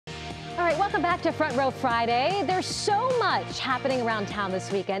right, welcome back to Front Row Friday. There's so much happening around town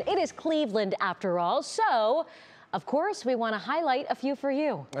this weekend. It is Cleveland after all, so of course we want to highlight a few for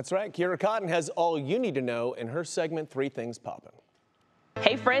you. That's right. Kierra Cotton has all you need to know in her segment, Three Things Poppin'.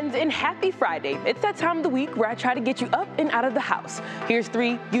 Hey friends, and happy Friday. It's that time of the week where I try to get you up and out of the house. Here's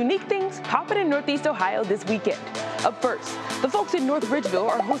 3 unique things popping in Northeast Ohio this weekend. Up first, the folks in North Ridgeville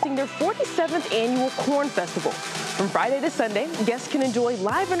are hosting their 47th annual Corn Festival. From Friday to Sunday, guests can enjoy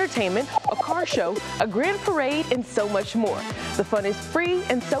live entertainment, a car show, a grand parade, and so much more. The fun is free,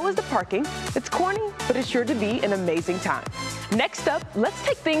 and so is the parking. It's corny, but it's sure to be an amazing time. Next up, let's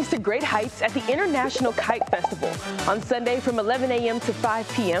take things to great heights at the International Kite Festival. On Sunday from 11 a.m. to 5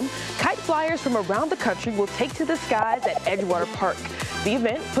 p.m., kite flyers from around the country will take to the skies at Edgewater Park. The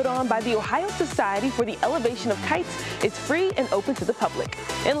event, put on by the Ohio Society for the Elevation of Kites, is free and open to the public.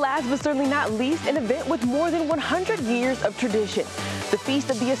 And last but certainly not least, an event with more than 100 years of tradition. The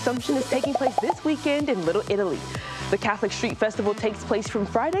Feast of the Assumption is taking place this weekend in Little Italy. The Catholic Street Festival takes place from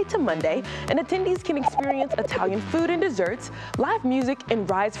Friday to Monday, and attendees can experience Italian food and desserts, live music, and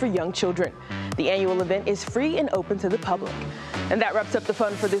rides for young children. The annual event is free and open to the public. And that wraps up the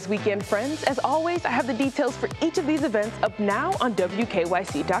fun for this weekend, friends. As always, I have the details for each of these events up now on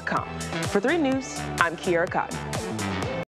WKYC.com. For 3 News, I'm Kierra Cotton.